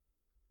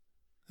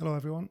Hello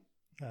everyone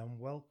and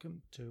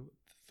welcome to the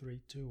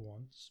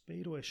 321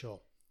 Speedway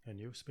Show, a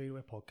new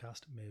Speedway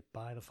podcast made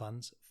by the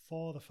fans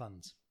for the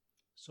fans.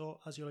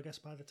 So as you'll guess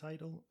by the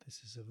title,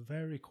 this is a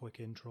very quick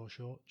intro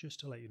show just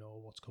to let you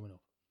know what's coming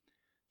up.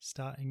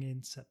 Starting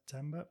in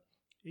September,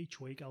 each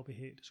week I'll be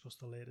here to discuss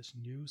the latest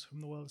news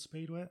from the world of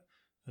Speedway,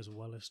 as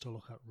well as to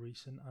look at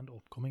recent and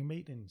upcoming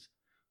meetings,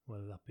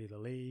 whether that be the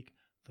League,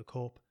 the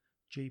Cup,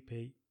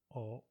 GP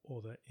or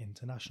other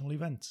international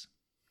events.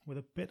 With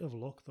a bit of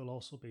luck, there'll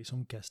also be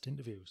some guest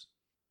interviews.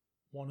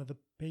 One of the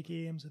big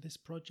aims of this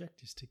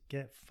project is to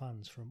get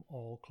fans from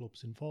all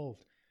clubs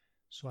involved,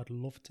 so I'd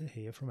love to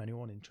hear from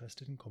anyone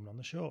interested in coming on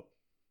the show.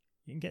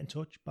 You can get in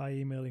touch by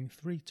emailing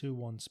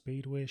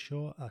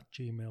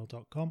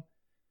 321speedwayshow@gmail.com.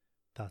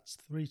 That's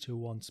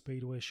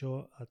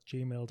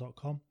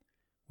 321speedwayshow@gmail.com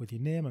with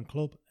your name and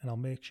club, and I'll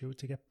make sure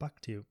to get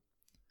back to you.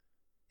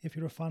 If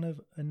you're a fan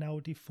of a now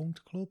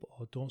defunct club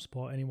or don't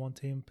support any one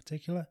team in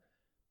particular,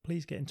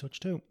 please get in touch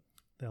too.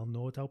 There'll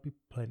no doubt be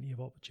plenty of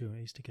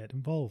opportunities to get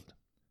involved.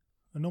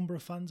 A number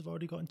of fans have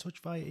already got in touch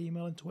via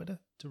email and Twitter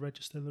to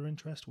register their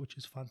interest, which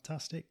is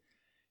fantastic.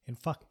 In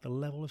fact, the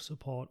level of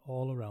support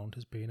all around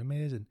has been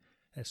amazing,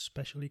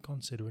 especially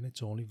considering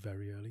it's only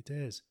very early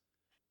days.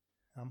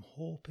 I'm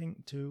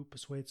hoping to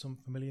persuade some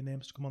familiar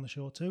names to come on the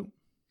show too.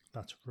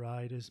 That's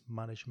riders,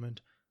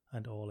 management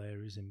and all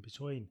areas in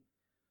between.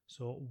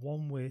 So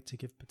one way to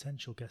give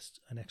potential guests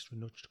an extra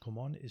nudge to come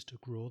on is to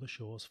grow the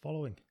show's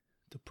following,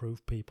 to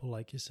prove people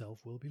like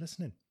yourself will be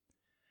listening.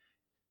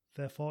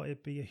 Therefore,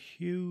 it'd be a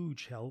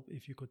huge help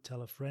if you could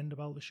tell a friend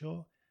about the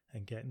show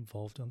and get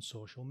involved on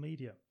social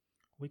media.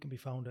 We can be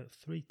found at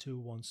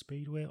 321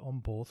 Speedway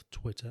on both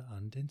Twitter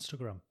and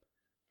Instagram.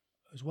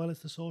 As well as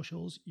the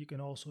socials, you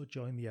can also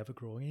join the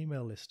ever-growing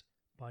email list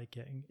by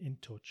getting in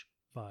touch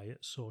via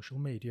social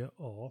media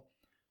or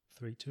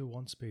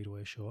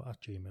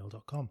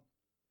 321speedwayshow@gmail.com.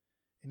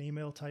 An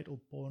email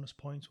titled Bonus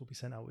Points will be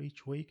sent out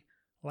each week,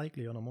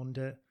 likely on a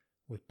Monday,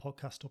 with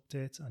podcast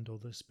updates and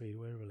other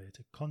Speedway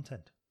related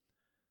content.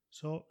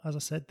 So as I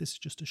said, this is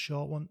just a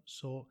short one,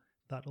 so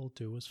that'll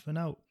do us for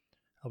now.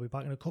 I'll be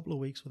back in a couple of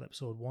weeks with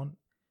episode 1,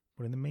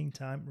 but in the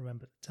meantime,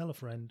 remember to tell a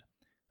friend,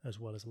 as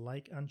well as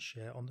like and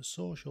share on the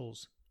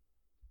socials.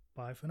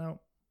 Bye for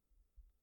now.